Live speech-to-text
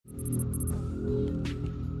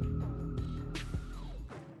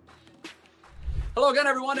Hello again,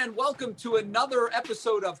 everyone, and welcome to another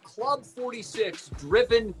episode of Club 46,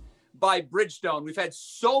 driven by Bridgestone. We've had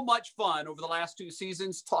so much fun over the last two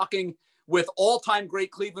seasons talking with all-time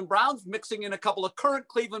great Cleveland Browns, mixing in a couple of current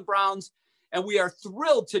Cleveland Browns, and we are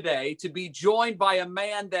thrilled today to be joined by a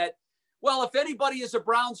man that, well, if anybody is a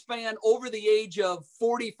Browns fan over the age of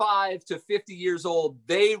 45 to 50 years old,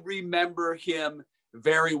 they remember him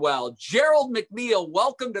very well. Gerald McNeil,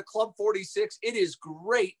 welcome to Club 46. It is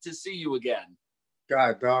great to see you again.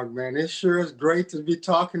 God, dog, man, it sure is great to be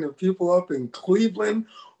talking to people up in Cleveland,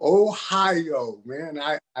 Ohio, man.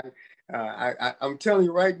 I'm telling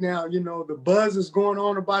you right now, you know, the buzz is going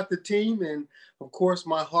on about the team, and of course,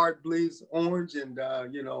 my heart bleeds orange, and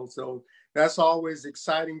so that's always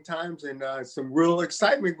exciting times, and some real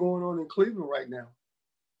excitement going on in Cleveland right now.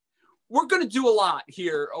 We're going to do a lot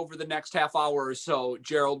here over the next half hour or so,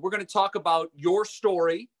 Gerald. We're going to talk about your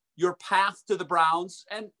story, your path to the Browns,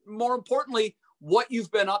 and more importantly, what you've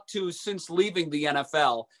been up to since leaving the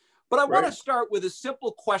NFL. But I want to start with a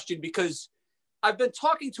simple question, because I've been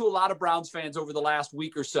talking to a lot of Browns fans over the last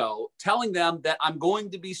week or so, telling them that I'm going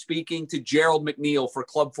to be speaking to Gerald McNeil for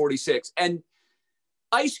Club 46. And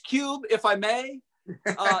Ice Cube, if I may,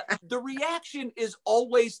 the reaction is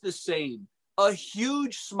always the same. A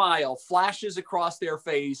huge smile flashes across their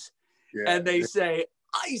face, and they say,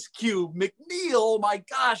 Ice Cube, McNeil, oh my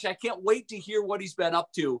gosh, I can't wait to hear what he's been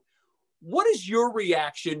up to. What is your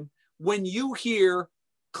reaction when you hear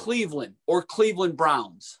Cleveland or Cleveland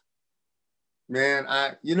Browns? Man,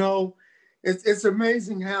 it's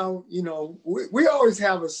amazing how, we always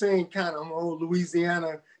have a saying, kind of, I'm an old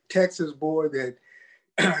Louisiana, Texas boy, that,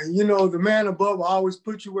 the man above will always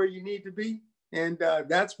put you where you need to be. And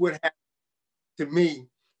that's what happened to me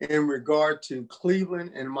in regard to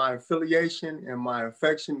Cleveland and my affiliation and my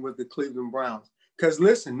affection with the Cleveland Browns. Because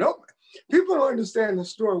listen, people don't understand the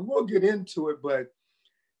story. We'll get into it, but,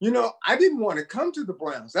 I didn't want to come to the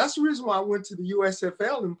Browns. That's the reason why I went to the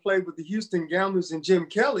USFL and played with the Houston Gamblers and Jim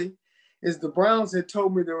Kelly, is the Browns had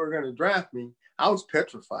told me they were going to draft me. I was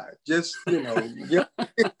petrified. Just, Man,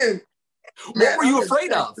 what were you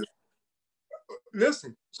afraid of?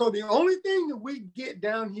 Listen, so the only thing that we get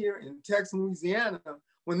down here in Texas, Louisiana,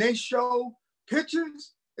 when they show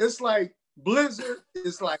pictures, it's like blizzard.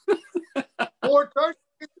 It's like 4:30.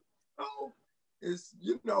 It's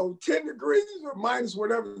 10 degrees or minus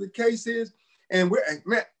whatever the case is, and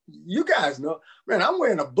man, you guys know, man, I'm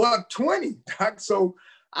wearing a $120, Doc. So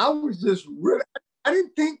I was just really, I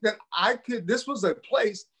didn't think that this was a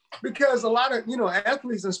place, because a lot of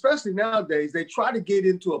athletes, especially nowadays, they try to get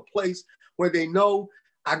into a place where they know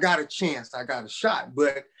I got a chance, I got a shot,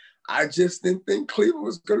 but I just didn't think Cleveland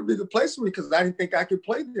was going to be the place for me, because I didn't think I could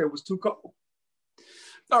play there. It was too cold.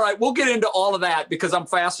 All right, we'll get into all of that, because I'm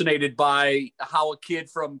fascinated by how a kid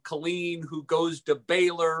from Killeen who goes to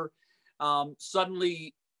Baylor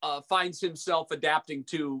suddenly finds himself adapting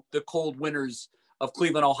to the cold winters of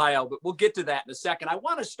Cleveland, Ohio. But we'll get to that in a second. I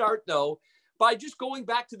want to start, though, by just going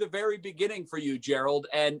back to the very beginning for you, Gerald,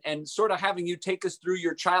 and sort of having you take us through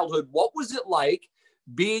your childhood. What was it like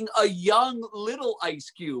being a young little Ice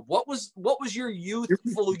Cube? What was your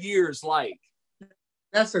youthful years like?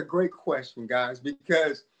 That's a great question, guys,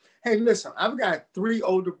 because, hey, listen, I've got 3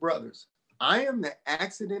 older brothers. I am the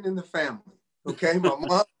accident in the family, okay? My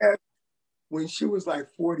mom had, when she was like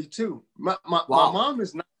 42. My mom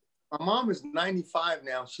is 95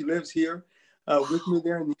 now. She lives here with me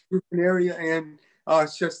there in the Houston area, and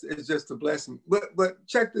it's just a blessing. But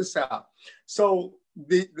check this out. So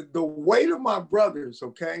the weight of my brothers,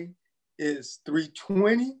 okay, is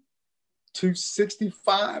 320.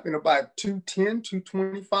 265 and about 210,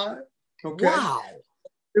 225. Okay. Wow.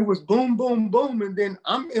 It was boom, boom, boom. And then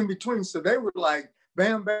I'm in between. So they were like,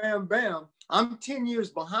 bam, bam, bam. I'm 10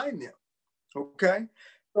 years behind them. Okay.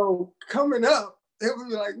 So coming up, it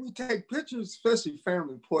was like, we take pictures, especially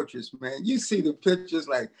family portraits, man. You see the pictures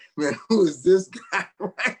like, man, who is this guy?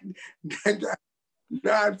 Right? That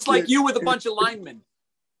guy. It's like you with a bunch of linemen.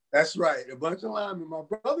 That's right. A bunch of linemen. My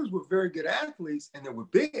brothers were very good athletes, and they were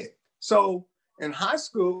big. So in high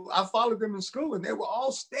school, I followed them in school, and they were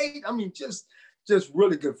all state. I mean, just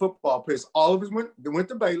really good football players. All of us went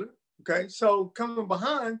to Baylor. Okay, so coming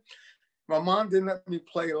behind, my mom didn't let me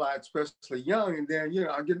play a lot, especially young. And then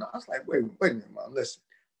I was like, wait a minute, Mom, listen,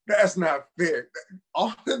 that's not fair.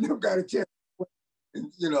 All of them got a chance,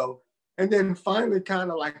 And then finally, kind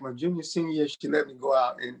of like my junior, senior year, she let me go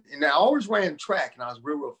out, and I always ran track, and I was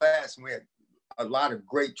real fast, and we had a lot of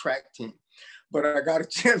great track teams. But I got a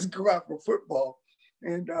chance to go out for football,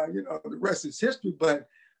 and the rest is history. But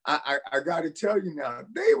I got to tell you now,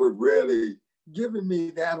 they were really giving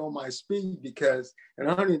me that on my speed because at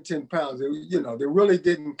 110 pounds, they really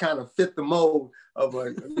didn't kind of fit the mold of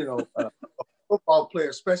a football player,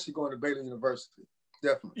 especially going to Baylor University.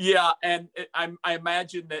 Definitely. Yeah, and I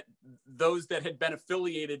imagine that those that had been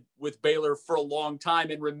affiliated with Baylor for a long time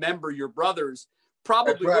and remember your brothers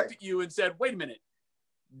probably looked at you and said, wait a minute,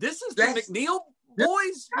 this is the McNeil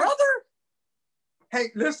boys' brother? Hey,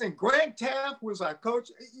 listen, Grant Taft was our coach.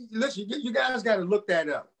 Listen, you guys got to look that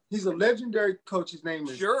up. He's a legendary coach. His name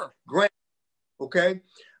is Grant, okay?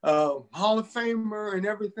 Hall of Famer and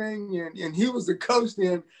everything, and he was the coach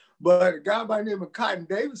then, but a guy by the name of Cotton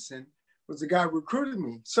Davidson was the guy who recruited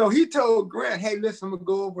me. So he told Grant, hey, listen, I'm going to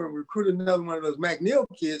go over and recruit another one of those McNeil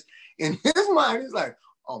kids. In his mind, he's like,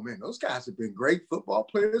 oh, man, those guys have been great football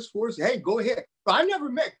players for us. Hey, go ahead. But I never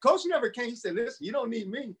met. Coach never came. He said, listen, you don't need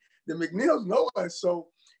me. The McNeils know us. So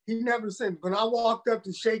he never said, when I walked up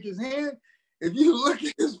to shake his hand, if you look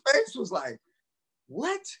at his face, was like,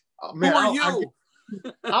 what? Oh, man, who are you?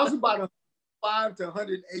 I was about 105 to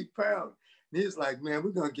 108 pounds. And he's like, man,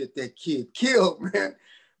 we're going to get that kid killed, man.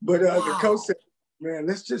 But the coach said, man,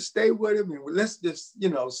 let's just stay with him and let's just,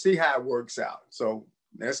 see how it works out. So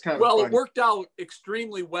that's kind of funny. It worked out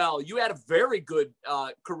extremely well. You had a very good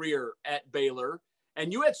career at Baylor,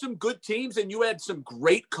 and you had some good teams, and you had some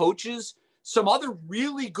great coaches, some other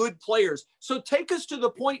really good players. So take us to the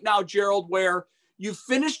point now, Gerald, where you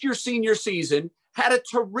finished your senior season, had a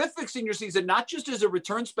terrific senior season, not just as a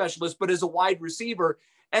return specialist, but as a wide receiver.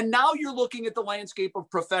 And now you're looking at the landscape of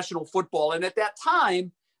professional football. And at that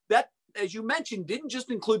time, that, as you mentioned, didn't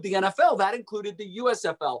just include the NFL, that included the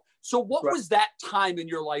USFL. So what was that time in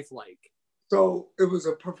your life like? So it was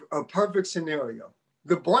a perfect scenario.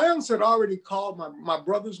 The Browns had already called my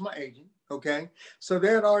brother's my agent, okay? So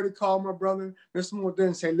they had already called my brother, Mr. Morton,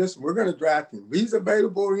 and say, listen, we're going to draft him. He's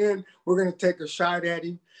available in. We're going to take a shot at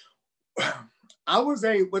him. I was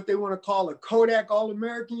what they want to call a Kodak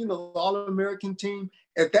All-American, All-American team.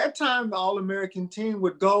 At that time, the All-American team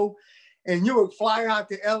would go and you would fly out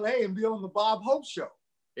to LA and be on the Bob Hope show.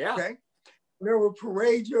 Yeah. Okay. They would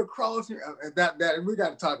parade you across that we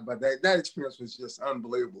got to talk about that. That experience was just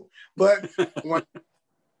unbelievable. But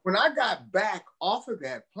when I got back off of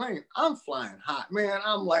that plane, I'm flying hot, man.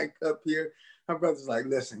 I'm like up here. My brother's like,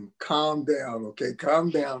 listen, calm down, okay?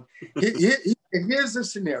 Calm down. Here's the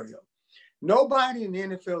scenario. Nobody in the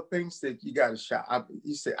NFL thinks that you got a shot.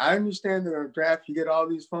 He said, I understand they're going to draft, you get all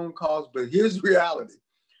these phone calls, but here's reality.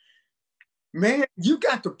 Man, you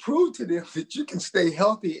got to prove to them that you can stay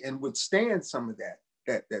healthy and withstand some of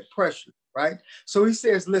that pressure, right? So he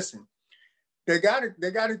says, listen, they got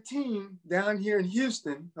a team down here in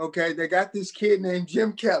Houston, okay? They got this kid named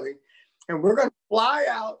Jim Kelly, and we're going to fly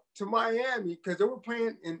out to Miami because they were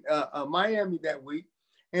playing in Miami that week.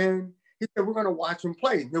 And he said, we're going to watch them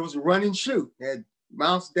play. There was a run and shoot. They had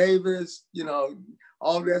Mouse Davis,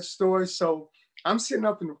 all that story. So I'm sitting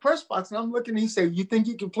up in the press box and I'm looking, and he said, you think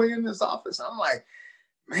you can play in this office? I'm like,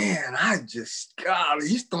 man, golly,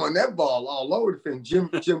 he's throwing that ball all over the field. Jim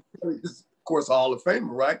Kelly is, of course, a Hall of Famer,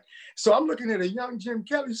 right? So I'm looking at a young Jim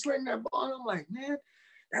Kelly slinging that ball, and I'm like, man,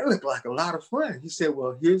 that looked like a lot of fun. He said,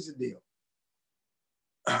 well, here's the deal.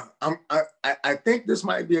 I think this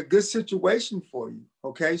might be a good situation for you,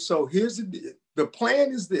 okay? So here's the deal. The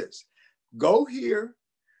plan is this. Go here,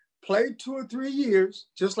 play 2 or 3 years,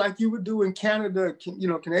 just like you would do in Canada,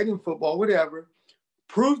 Canadian football, whatever.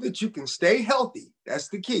 Prove that you can stay healthy. That's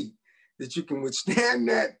the key. That you can withstand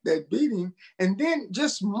that beating. And then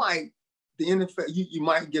just the NFL, you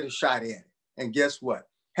might get a shot at it. And guess what?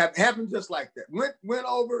 Happened just like that. Went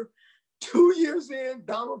over 2 years in,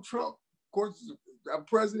 Donald Trump, of course, our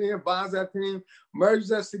president buys that team,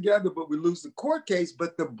 merges us together, but we lose the court case.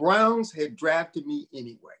 But the Browns had drafted me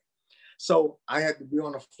anyway. So I had to be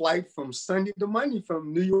on a flight from Sunday to Monday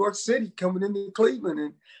from New York City coming into Cleveland.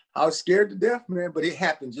 And I was scared to death, man, but it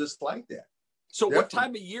happened just like that. So What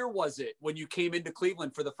time of year was it when you came into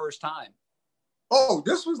Cleveland for the first time? Oh,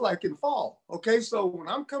 this was like in fall. Okay, so when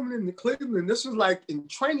I'm coming into Cleveland, this was like in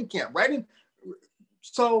training camp, right?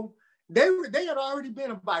 So they had already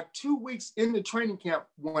been about 2 weeks in the training camp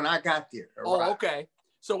when I got there. Oh, right? Okay.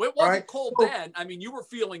 So it wasn't cold then. I mean, you were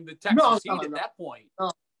feeling the Texas heat at that point.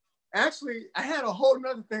 Actually, I had a whole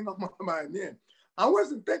nother thing on my mind then. I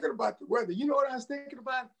wasn't thinking about the weather. You know what I was thinking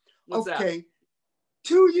about? What's that?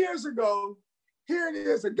 2 years ago, here it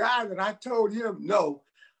is, a guy that I told him, no,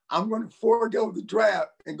 I'm going to forego the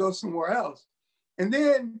draft and go somewhere else. And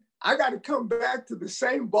then I got to come back to the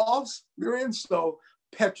same boss they're in, so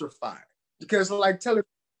petrified. Because like telling,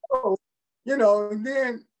 and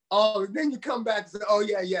then you come back and say, oh,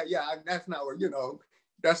 yeah, that's not where,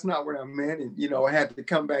 that's not where I'm in. And, I had to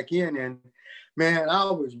come back in. And man, I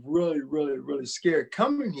was really, really, really scared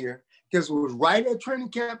coming here because it was right at training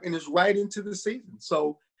camp and it's right into the season.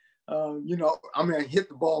 So, hit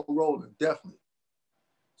the ball rolling, definitely.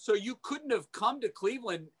 So you couldn't have come to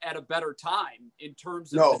Cleveland at a better time in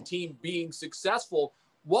terms of the team being successful.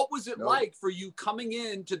 What was it like for you coming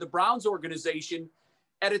into the Browns organization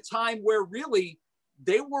at a time where really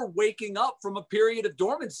they were waking up from a period of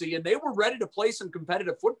dormancy and they were ready to play some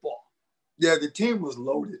competitive football? Yeah, the team was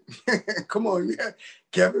loaded. Come on, yeah.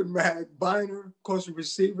 Kevin Biner, of course, the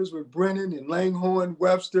receivers with Brennan and Langhorne,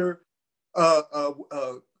 Webster,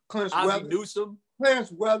 Clarence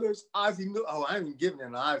Weathers, Ozzie Newsome. Oh, I ain't giving it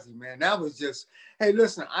to Ozzie, man. That was just, hey,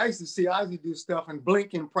 listen, I used to see Ozzie do stuff and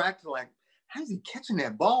blink in practice like, how's he catching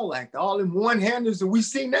that ball like the all-in-one-handers that we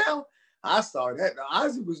see now? I saw that.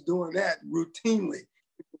 Ozzie was doing that routinely.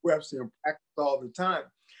 Webster in practice all the time.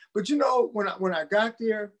 But, when I got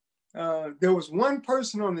there, there was one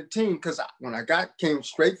person on the team because when I came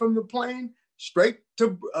straight from the plane, straight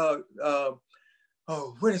to,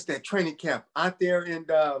 what is that training camp out there in,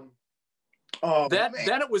 then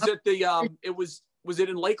it was at the was it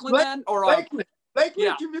in Lakeland then or Lakeland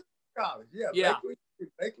Community College,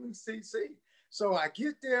 Lakeland CC. So I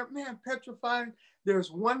get there, man, petrified.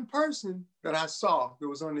 There's one person that I saw that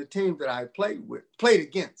was on the team that I played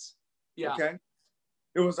against. Yeah. Okay.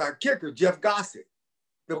 It was our kicker, Jeff Gossett,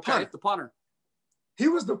 the punter. He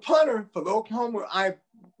was the punter for the Oklahoma. I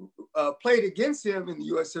played against him in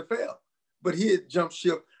the USFL, but he had jumped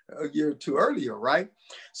ship a year or two earlier, right?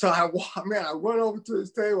 So I run over to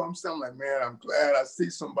his table. I'm like, man, I'm glad I see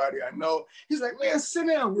somebody I know. He's like, man, sit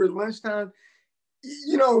down. We're at lunchtime.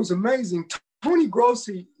 It was amazing. Tony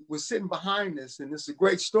Grossi was sitting behind us, and this is a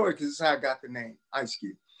great story because this is how I got the name, Ice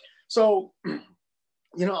Cube. So,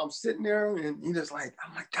 I'm sitting there, and he's just like,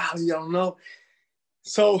 I'm like, golly, I don't know.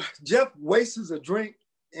 So Jeff wastes a drink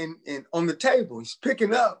and on the table. He's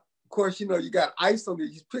picking up. Of course, you got ice on it.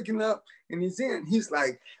 He's picking up, and he's in. He's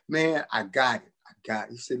like, man, I got it.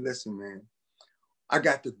 He said, listen, man, I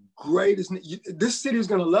got the greatest. This city is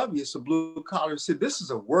going to love you. It's a blue-collar city. This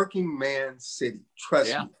is a working man city.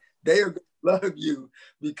 Trust me. They are going to love you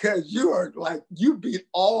because you beat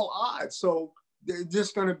all odds. So there's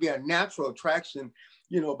just going to be a natural attraction,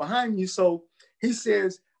 behind you. So he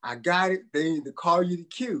says, I got it. They need to call you the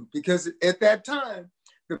Q because at that time,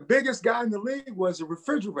 the biggest guy in the league was a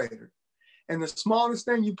refrigerator. And the smallest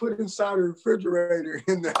thing you put inside a refrigerator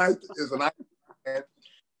in the house is an ice man.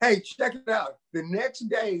 Hey, check it out. The next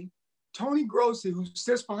day, Tony Grossi, who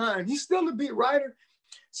sits behind, he's still a beat writer.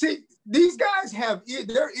 See, these guys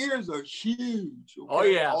their ears are huge. Okay? Oh,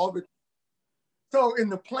 yeah. So in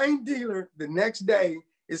the Plain Dealer, the next day,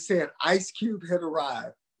 it said Ice Cube had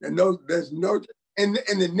arrived. And there's no, and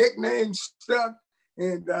the nickname stuff,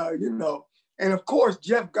 and and of course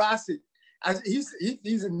Jeff Gossett,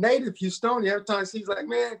 he's a native Houstonian. Every time he's like,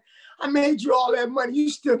 man, I made you all that money, you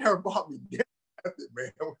still never bought me dinner,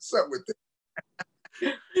 man. What's up with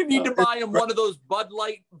that? You need to buy him one of those Bud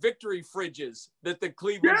Light victory fridges that the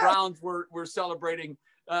Cleveland Browns were celebrating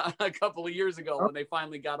a couple of years ago when they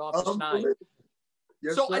finally got off the schneid.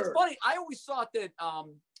 Yes, so sir. It's funny. I always thought that,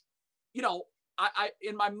 I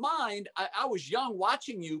in my mind, I was young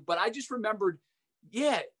watching you, but I just remembered,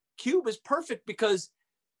 Cube is perfect because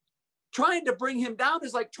trying to bring him down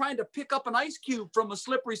is like trying to pick up an ice cube from a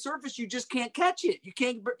slippery surface. You just can't catch it. You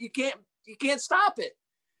can't stop it.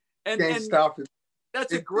 And stop it.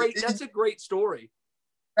 That's a great story.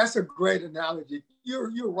 That's a great analogy.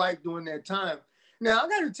 You're right during that time. Now I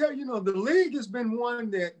got to tell you, the league has been one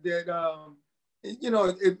that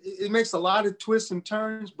it makes a lot of twists and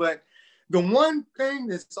turns, but the one thing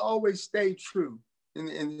that's always stayed true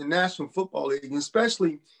in the National Football League, and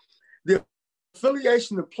especially the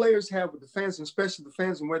affiliation the players have with the fans, and especially the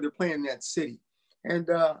fans and where they're playing in that city. And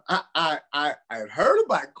I had heard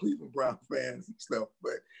about Cleveland Brown fans and stuff,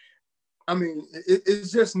 but I mean,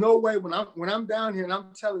 it's just no way when I'm down here and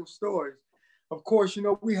I'm telling stories. Of course,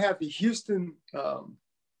 we have the Houston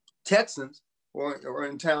Texans or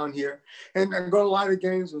in town here, and I go to a lot of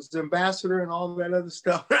games with the ambassador and all that other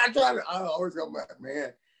stuff. I always go,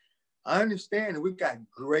 man, I understand that we've got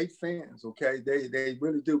great fans, okay? They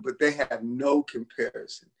really do, but they have no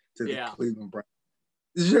comparison to the Cleveland Browns.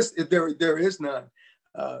 It's just, there is none.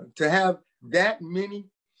 To have that many,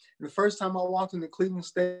 the first time I walked in the Cleveland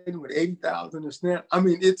Stadium with 80,000 or snap, I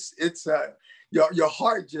mean, it's your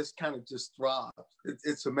heart just kind of just throbs.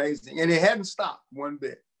 It's amazing. And it hadn't stopped one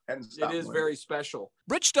bit. It is very special.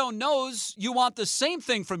 Bridgestone knows you want the same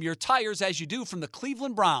thing from your tires as you do from the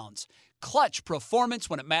Cleveland Browns. clutch performance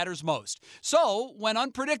when it matters most. So, when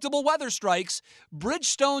unpredictable weather strikes,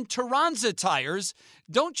 Bridgestone Turanza tires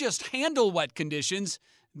don't just handle wet conditions,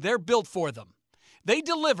 they're built for them. They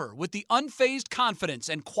deliver with the unfazed confidence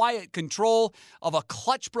and quiet control of a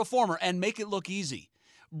clutch performer and make it look easy.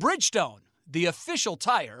 Bridgestone, the official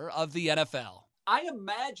tire of the NFL. I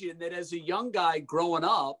imagine that as a young guy growing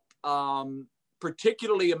up,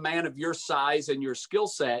 particularly a man of your size and your skill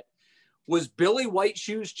set, was Billy White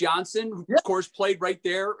Shoes Johnson, who, of course, played right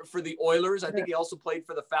there for the Oilers. I think he also played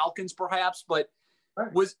for the Falcons, perhaps. But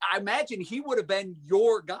I imagine he would have been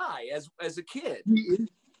your guy as a kid.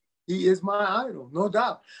 He is my idol, no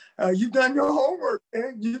doubt. You've done your homework,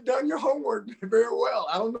 man. You've done your homework very well.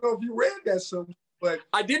 I don't know if you read that somewhere, but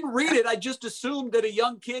I didn't read it. I just assumed that a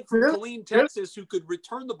young kid from Killeen, Texas, who could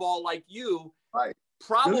return the ball like you,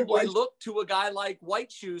 probably looked to a guy like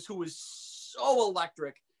White Shoes, who was so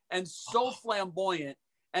electric and so flamboyant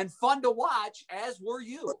and fun to watch, as were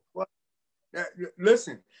you.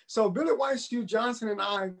 Listen, so Billy White Shoes Johnson and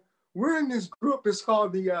I, we're in this group. It's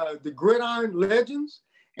called the Gridiron Legends.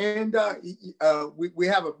 And we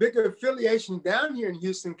have a bigger affiliation down here in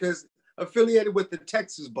Houston because affiliated with the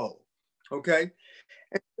Texas Bowl, okay?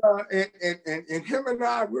 And him and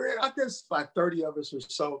I guess about 30 of us or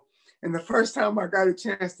so. And the first time I got a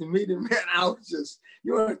chance to meet him, man, I was just,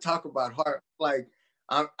 you want to talk about heart. Like,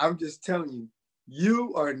 I'm just telling you,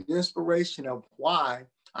 you are an inspiration of why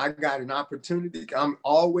I got an opportunity. I'm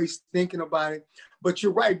always thinking about it. But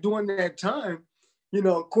you're right, during that time, you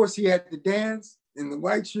know, of course, he had the dance in the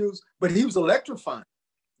White Shoes, but he was electrifying.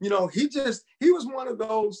 You know, he was one of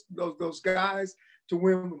those guys to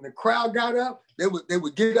when the crowd got up, they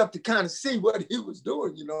would get up to kind of see what he was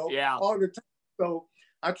doing, you know, all the time. So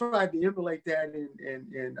I tried to emulate that,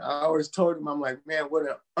 and I always told him, I'm like, man, what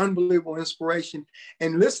an unbelievable inspiration.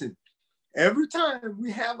 And listen, every time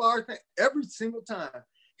we have our thing, every single time,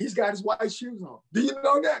 he's got his white shoes on. Do you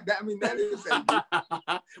know that? I mean, that is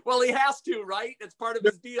well, he has to, right? It's part of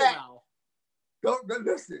his deal now. Don't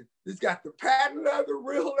listen. He's got the patent leather,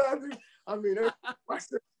 real leather. I mean,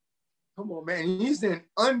 come on, man. He's in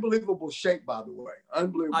unbelievable shape, by the way.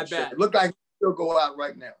 Unbelievable shape. Bet. Look like he'll go out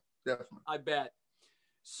right now. Definitely. I bet.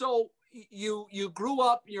 So you grew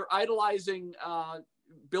up, you're idolizing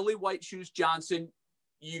Billy White Shoes Johnson.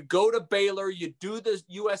 You go to Baylor, you do the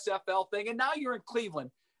USFL thing, and now you're in Cleveland.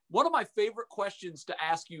 One of my favorite questions to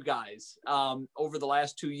ask you guys over the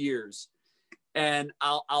last 2 years, and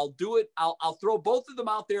I'll do it. I'll throw both of them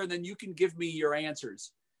out there, and then you can give me your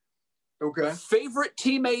answers. Okay. Favorite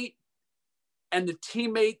teammate and the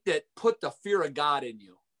teammate that put the fear of God in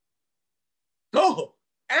you? Oh,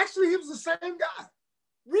 actually, he was the same guy.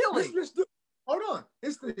 Really? Hold on.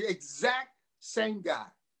 It's the exact same guy.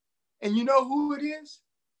 And you know who it is?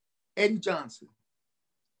 Eddie Johnson.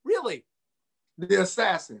 Really? The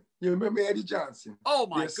assassin. You remember Eddie Johnson? Oh,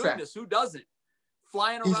 my goodness. Who doesn't?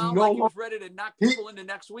 Flying around like he was ready to knock people into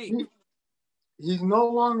next week. He's no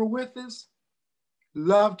longer with us.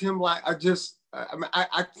 Loved him like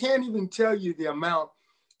I can't even tell you the amount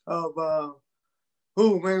of,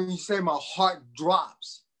 when you say my heart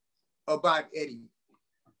drops about Eddie.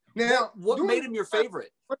 Now, what made him your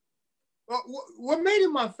favorite? What made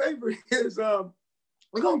him my favorite is,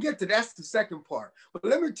 we're going to get to that's the second part. But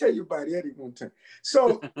let me tell you about Eddie one time.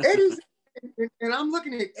 So Eddie's, and I'm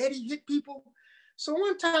looking at Eddie hit people. So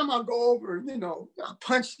one time I go over, you know, I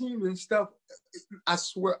punched him and stuff. I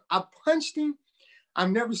swear, I punched him.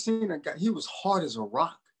 I've never seen a guy. He was hard as a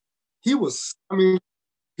rock. He was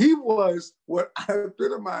what I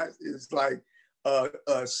epitomize is like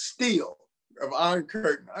a steel of Iron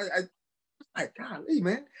Curtain. I golly,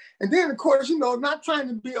 man. And then, of course, you know, not trying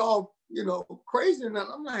to be all, you know, crazy and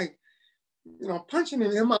I'm like, you know, punching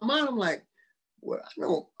him in my mind. I'm like, well, I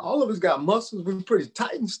know all of us got muscles. We're pretty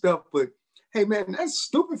tight and stuff, but hey, man, that's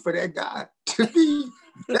stupid for that guy to be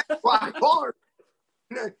that rock hard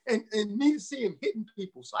and me to see him hitting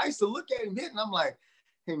people. So I used to look at him hitting. I'm like,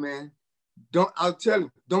 hey, man, I'll tell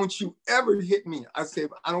him, don't you ever hit me. I said,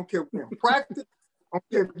 I don't care if we're in practice. I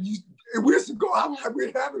don't care if we used to go out like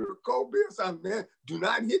we're having a cold beer or something, man. Do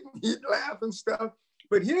not hit me. He'd laugh and stuff.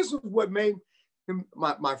 But here's what made him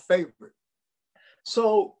my favorite.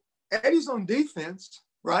 So Eddie's on defense,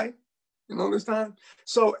 right? You know this time?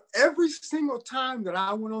 So every single time that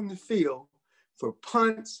I went on the field for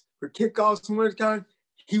punts, for kickoffs, and what kind,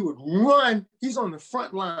 he would run. He's on the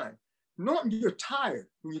front line. Normally you're tired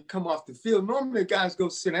when you come off the field. Normally the guys go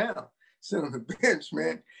sit down, sit on the bench,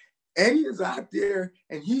 man. Eddie is out there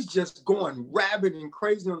and he's just going rabid and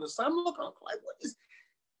crazy on the side. I'm looking like, what is?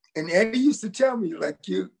 And Eddie used to tell me, like,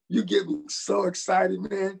 you get me so excited,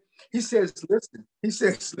 man. listen,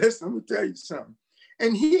 let me tell you something.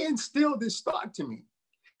 And he instilled this thought to me.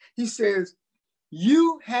 He says,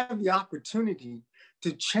 you have the opportunity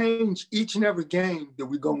to change each and every game that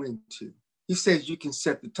we go into. He says, you can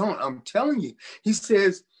set the tone. I'm telling you. He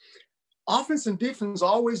says, offense and defense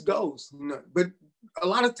always goes, but a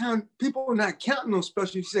lot of times people are not counting on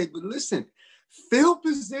special. You say, but listen, field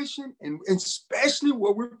position, and especially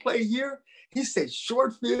where we play here, he said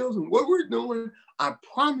short fields and what we're doing, I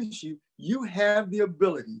promise you, you have the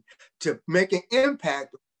ability to make an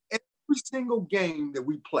impact every single game that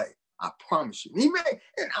we play. I promise you.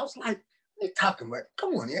 And I was like, what are you talking about?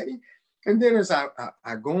 Come on, Eddie. And then as I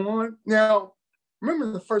go on, now,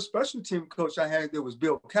 remember the first special team coach I had there was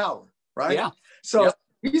Bill Cowher, right? Yeah. So yep.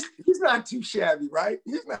 he's not too shabby, right?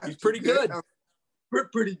 He's pretty good.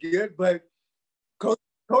 Pretty good, but coach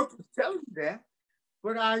was telling me that,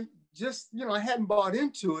 but I just, I hadn't bought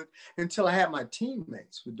into it until I had my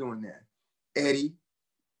teammates were doing that. Eddie,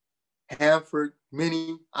 Hanford,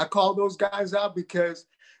 Minnie, I call those guys out because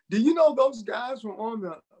do you know those guys were on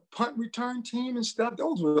the punt return team and stuff?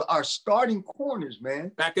 Those were our starting corners, man.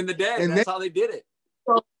 Back in the day, and that's how they did it.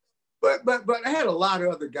 But I had a lot of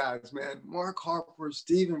other guys, man. Mark Harper,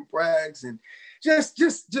 Stephen Braggs, and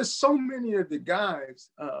just so many of the guys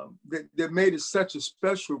that made it such a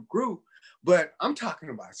special group. But I'm talking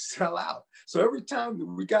about sell out. So every time that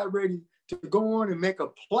we got ready to go on and make a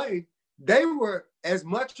play, they were as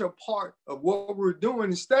much a part of what we're doing.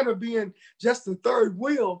 Instead of being just the third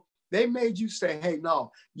wheel, they made you say, hey,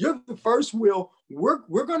 no, you're the first wheel.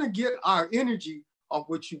 We're going to get our energy off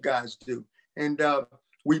what you guys do. And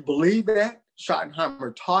we believe that.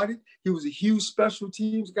 Schottenheimer taught it. He was a huge special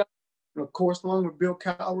teams guy, and of course, along with Bill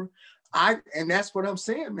Cowher. And that's what I'm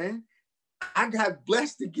saying, man. I got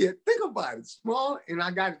blessed to think about it, small, and I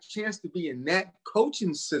got a chance to be in that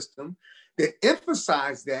coaching system that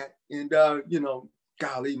emphasized that. And,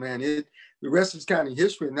 golly, man, the rest is kind of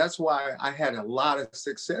history. And that's why I had a lot of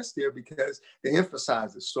success there because they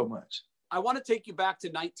emphasized it so much. I want to take you back to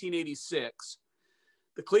 1986.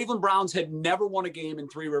 The Cleveland Browns had never won a game in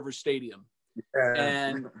Three Rivers Stadium. Yeah.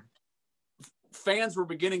 And fans were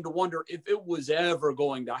beginning to wonder if it was ever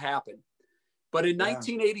going to happen. But in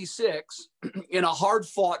 1986, in a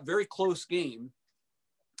hard-fought, very close game,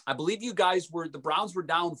 I believe the Browns were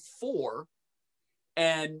down 4,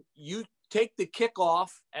 and you take the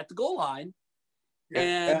kickoff at the goal line,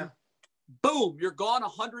 and boom, you're gone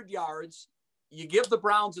 100 yards. You give the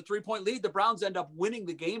Browns a 3-point lead. The Browns end up winning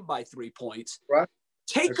the game by 3 points. Right.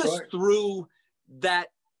 Take us through that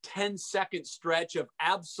 10-second stretch of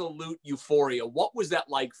absolute euphoria. What was that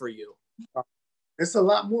like for you? It's a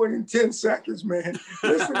lot more than 10 seconds, man.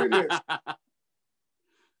 Listen to this.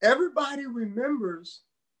 Everybody remembers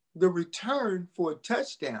the return for a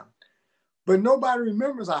touchdown, but nobody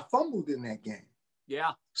remembers I fumbled in that game.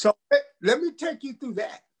 Yeah. So let me take you through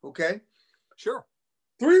that, okay? Sure.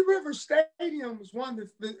 Three Rivers Stadium was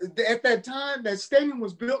at that time, that stadium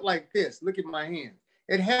was built like this. Look at my hand.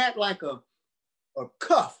 It had like a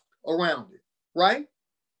cuff around it, right?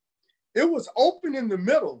 It was open in the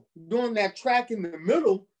middle. Doing that track in the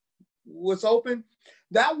middle was open.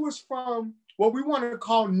 That was from what we want to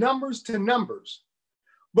call numbers to numbers.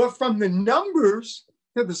 But from the numbers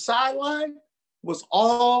to the sideline was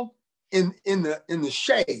all in the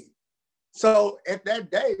shade. So at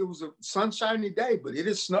that day, it was a sunshiny day, but it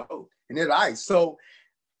had snowed and it iced. So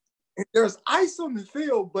there's ice on the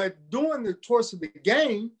field, but during the course of the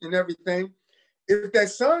game and everything, if that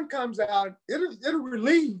sun comes out, it'll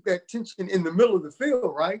relieve that tension in the middle of the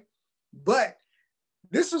field, right? But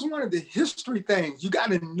this is one of the history things. You got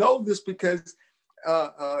to know this because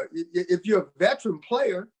if you're a veteran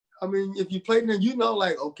player, I mean, if you play then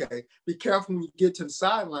like, okay, be careful when you get to the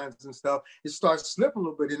sidelines and stuff. It starts slipping a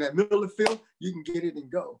little bit. In that middle of the field, you can get it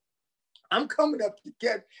and go. I'm coming up to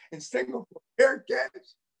catch and signal for air catch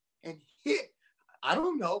and hit. I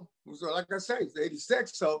don't know. So like I say, it's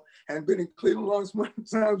 86, so I hadn't been in Cleveland long as many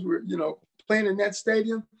times. We're, playing in that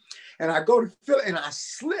stadium. And I go to Philly and I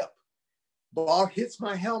slip. Ball hits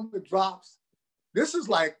my helmet, drops. This is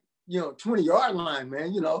like, 20-yard line,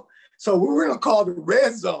 man, So we're going to call the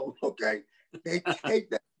red zone, okay? They take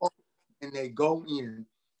that ball and they go in.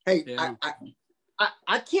 Hey, yeah.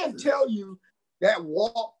 I can't tell you that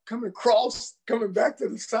walk coming back to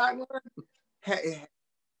the sideline. Hey,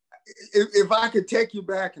 if I could take you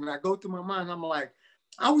back and I go through my mind, I'm like,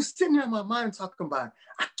 I was sitting there in my mind talking about,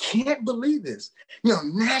 I can't believe this.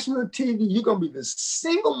 National TV, you're going to be the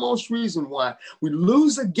single most reason why we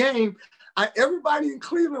lose a game. Everybody in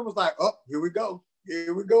Cleveland was like, oh, here we go.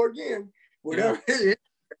 Here we go again. Whatever. Yeah.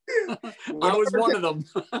 I was one of them.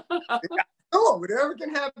 Oh, whatever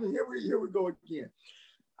can happen. Here we go again.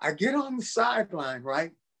 I get on the sideline,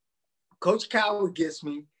 right? Coach Coward gets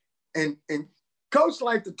me, and Coach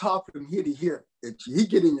like to talk from here to here. He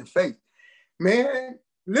get in your face. Man,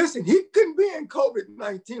 listen, he couldn't be in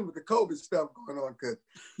COVID-19 with the COVID stuff going on because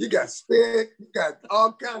you got spit, you got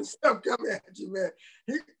all kinds of stuff coming at you, man.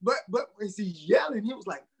 But as he's yelling, he was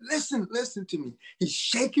like, listen to me. He's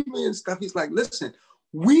shaking me and stuff. He's like, listen,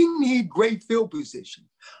 we need great field position.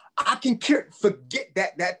 I can forget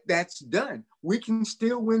that's done. We can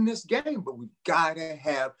still win this game, but we've got to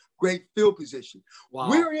have great field position. Wow.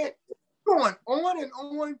 We're going on and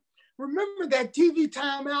on. Remember that TV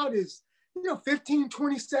timeout is, 15,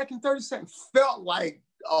 20 seconds, 30 seconds. Felt like,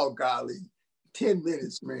 oh, golly, 10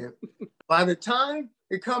 minutes, man. By the time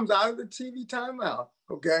it comes out of the TV timeout,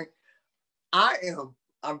 okay, I'm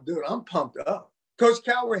pumped up. Coach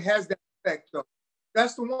Coward has that effect, though.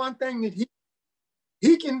 That's the one thing that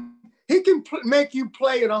he can make you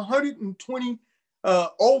play at 120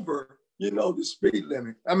 over, the speed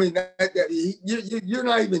limit. I mean, you're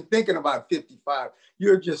not even thinking about 55.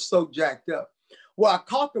 You're just so jacked up. Well, I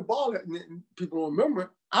caught the ball, and people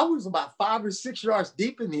remember, I was about 5 or 6 yards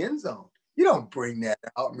deep in the end zone. You don't bring that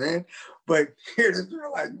out, man. But here they're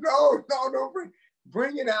like, no,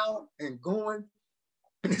 bring it out and going.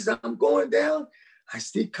 And as I'm going down, I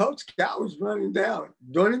see Coach Coward's running down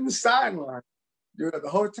the sideline the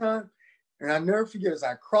whole time. And I never forget, as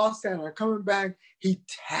I cross that and I'm coming back, he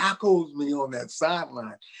tackles me on that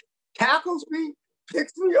sideline. Tackles me,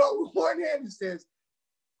 picks me up with one hand and says,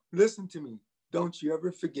 listen to me. Don't you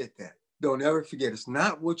ever forget that. Don't ever forget. It's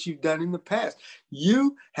not what you've done in the past.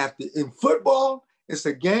 You have to, in football, it's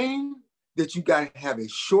a game that you got to have a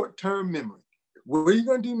short-term memory. What are you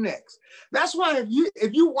going to do next? That's why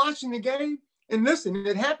if you're watching the game, and listen,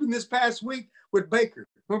 it happened this past week with Baker.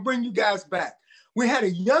 We'll bring you guys back. We had a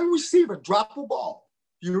young receiver drop a ball.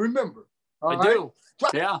 You remember? I do.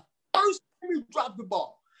 Yeah. First time he dropped the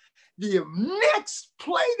ball. The next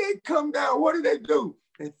play they come down, what do?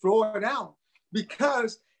 They throw it out.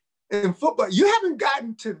 Because in football, you haven't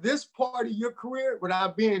gotten to this part of your career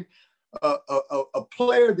without being a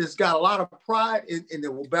player that's got a lot of pride and that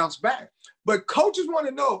will bounce back. But coaches want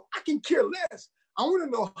to know, I can care less. I want to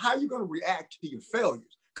know how you're going to react to your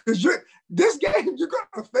failures. Because this game, you're going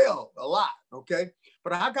to fail a lot, okay?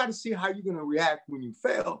 But I got to see how you're going to react when you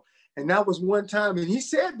fail. And that was one time, and he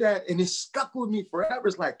said that, and it stuck with me forever.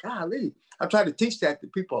 It's like, golly, I try to teach that to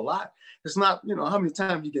people a lot. It's not, how many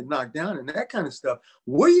times you get knocked down and that kind of stuff.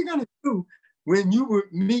 What are you going to do when you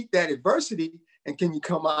meet that adversity, and can you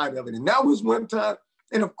come out of it? And that was one time,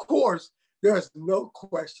 and of course, there's no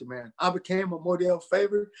question, man. I became a Modell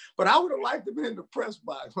favorite, but I would have liked to be in the press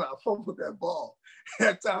box when I fumbled that ball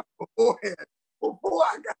that time before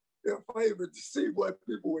I got their favorite to see what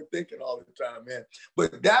people were thinking all the time, man.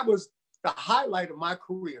 But that was the highlight of my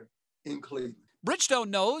career in Cleveland. Bridgestone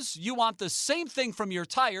knows you want the same thing from your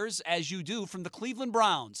tires as you do from the Cleveland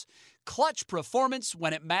Browns. Clutch performance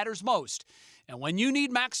when it matters most. And when you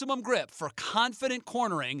need maximum grip for confident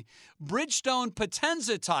cornering, Bridgestone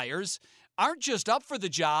Potenza tires aren't just up for the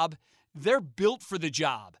job, they're built for the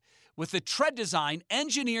job. With the tread design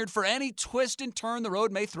engineered for any twist and turn the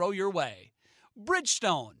road may throw your way.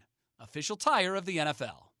 Bridgestone, official tire of the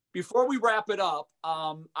NFL. Before we wrap it up,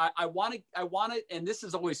 I want to, and this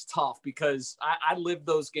is always tough because I lived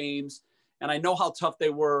those games and I know how tough they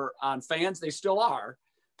were on fans. They still are,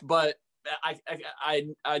 but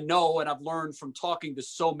I know, and I've learned from talking to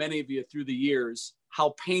so many of you through the years,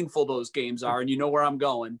 how painful those games are. And you know where I'm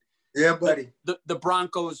going. Yeah, buddy. The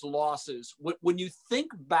Broncos losses. When you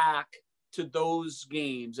think back to those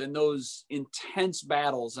games and those intense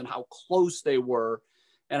battles and how close they were,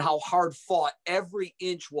 and how hard fought every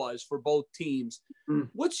inch was for both teams.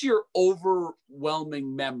 What's your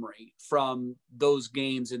overwhelming memory from those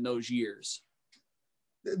games in those years?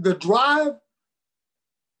 The drive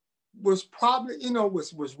was probably,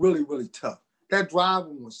 was really, really tough. That drive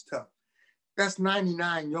one was tough. That's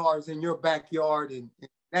 99 yards in your backyard, and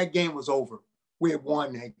that game was over. We had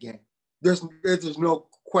won that game. There's no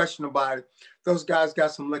question about it. Those guys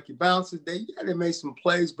got some lucky bounces. They made some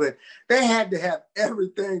plays, but they had to have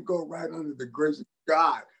everything go right under the grace of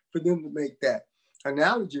God for them to make that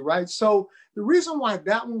analogy, right? So the reason why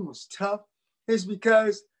that one was tough is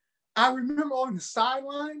because I remember on the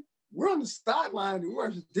sideline, we're on the sideline and we're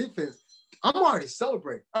on the defense. I'm already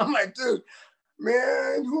celebrating. I'm like, dude,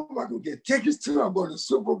 man, who am I going to get tickets to? I'm going to the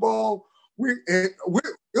Super Bowl. It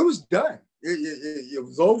was done. It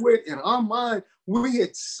was over with. In our mind, we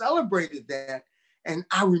had celebrated that. And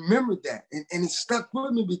I remembered that. And it stuck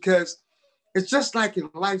with me because it's just like in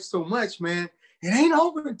life so much, man. it ain't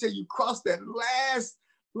over until you cross that last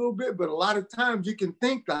little bit. But a lot of times you can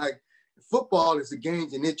think like football is a game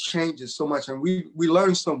and it changes so much. And we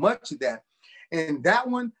learned so much of that. And that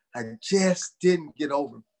one, I just didn't get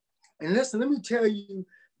over. And listen, let me tell you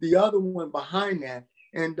the other one behind that.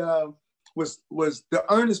 And was the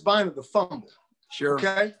Ernest Biner, the fumble. Sure.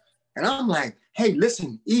 Okay. And I'm like, hey,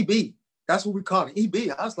 listen, EB, that's what we call it,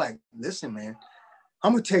 EB. I was like, listen, man,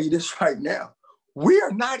 I'm gonna tell you this right now.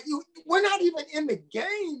 We're not even in the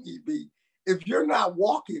game, EB. If you're not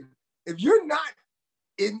walking, if you're not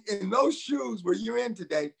in those shoes where you're in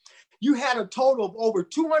today, you had a total of over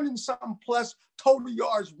 200 and something plus total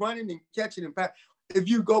yards running and catching and pass if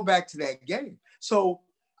you go back to that game. So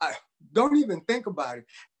I don't even think about it.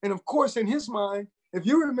 And of course, in his mind, if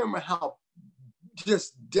you remember how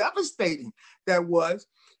just devastating that was,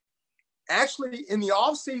 actually in the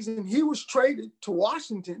offseason, he was traded to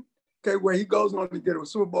Washington, okay, where he goes on to get a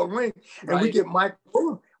Super Bowl ring. And we get Mike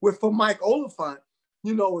Oliphant,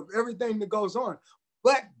 you know, with everything that goes on.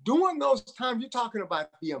 But during those times, you're talking about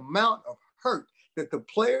the amount of hurt that the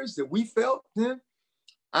players that we felt then.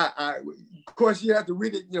 Of course, you have to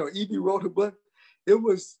read it. You know, EB wrote a book. It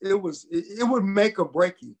would make or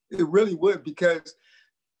break you. It really would, because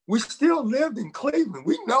we still lived in Cleveland.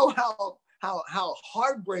 We know how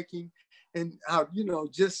heartbreaking and how, you know,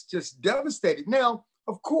 just devastated. Now,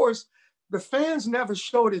 of course, the fans never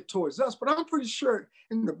showed it towards us, but I'm pretty sure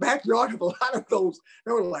in the backyard of a lot of those,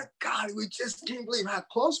 they were like, God, we just can't believe how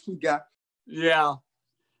close we got. Yeah.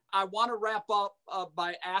 I want to wrap up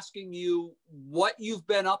by asking you what you've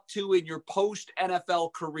been up to in your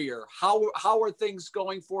post-NFL career. How are things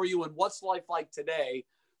going for you, and what's life like today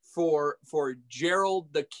for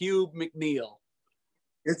Gerald the Cube McNeil?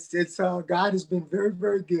 It's God has been very,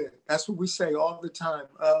 very good. That's what we say all the time.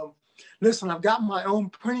 Listen, I've got my own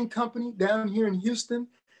printing company down here in Houston.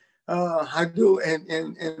 I do,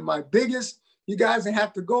 and my biggest, you guys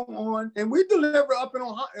have to go on, and we deliver up in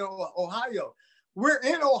Ohio. We're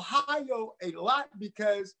in Ohio a lot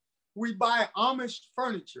because we buy Amish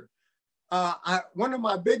furniture. One of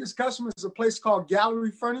my biggest customers is a place called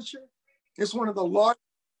Gallery Furniture. It's one of the largest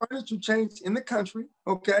furniture chains in the country,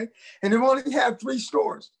 okay? And they only have 3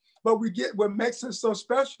 stores. But what makes us so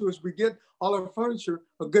special is we get all our furniture,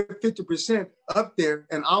 a good 50% up there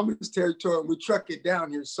in Amish territory, and we truck it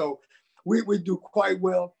down here. So we do quite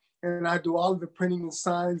well. And I do all of the printing and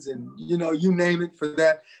signs and, you know, you name it for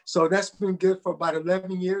that. So that's been good for about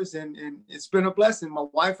 11 years. And it's been a blessing. My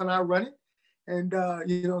wife and I run it. And,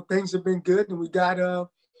 you know, things have been good. And we got,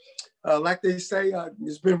 like they say,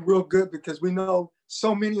 it's been real good because we know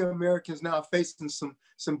so many Americans now are facing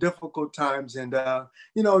some difficult times. And,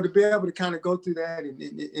 you know, to be able to kind of go through that. And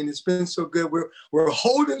it's been so good. We're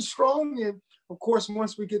holding strong. And, of course,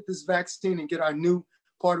 once we get this vaccine and get our new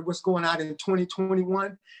part of what's going on in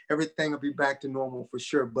 2021, everything will be back to normal for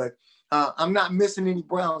sure. But I'm not missing any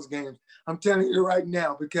Browns games. I'm telling you right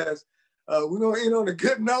now, because we're going to end on a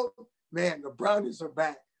good note. Man, the Brownies are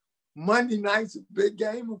back. Monday night's a big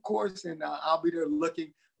game, of course, and I'll be there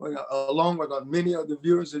looking along with many of the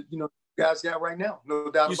viewers that, you know, you guys got right now.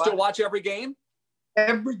 No doubt about it. You still watch every game?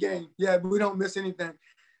 Every game. Yeah, we don't miss anything.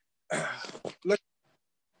 Look.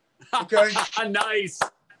 Okay. Nice.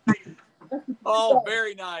 Oh,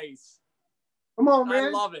 very nice. Come on, man. I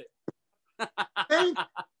love it.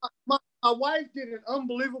 My wife did an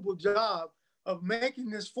unbelievable job of making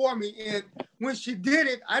this for me. And when she did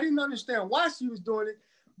it, I didn't understand why she was doing it,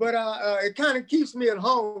 but it kind of keeps me at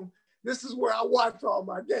home. This is where I watch all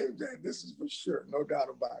my games at. This is for sure, no doubt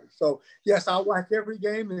about it. So, yes, I watch every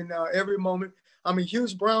game and every moment. I'm a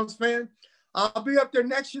huge Browns fan. I'll be up there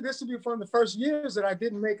next year. This will be one of the first years that I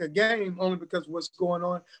didn't make a game only because of what's going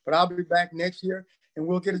on. But I'll be back next year, and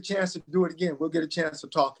we'll get a chance to do it again. We'll get a chance to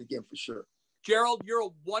talk again for sure. Gerald, you're a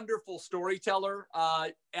wonderful storyteller,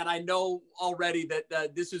 and I know already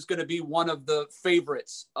that this is going to be one of the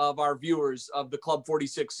favorites of our viewers of the Club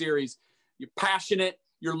 46 series. You're passionate.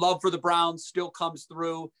 Your love for the Browns still comes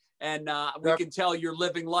through, and we can tell you're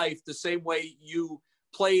living life the same way you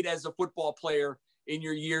played as a football player in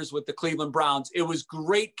your years with the Cleveland Browns. It was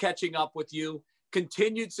great catching up with you.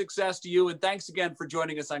 Continued success to you, and thanks again for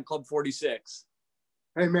joining us on Club 46.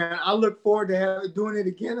 Hey, man, I look forward to doing it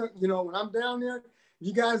again. You know, when I'm down there, if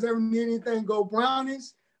you guys ever need anything, go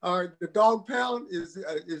Brownies. The Dog Pound is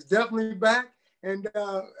definitely back, and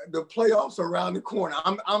the playoffs are around the corner.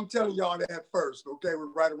 I'm telling y'all that first, okay?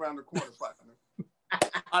 We're right around the corner, partner.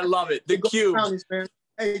 I love it. The Cube.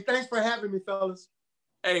 Hey, thanks for having me, fellas.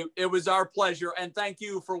 Hey, it was our pleasure. And thank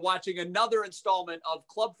you for watching another installment of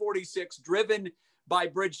Club 46 driven by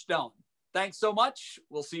Bridgestone. Thanks so much.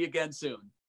 We'll see you again soon.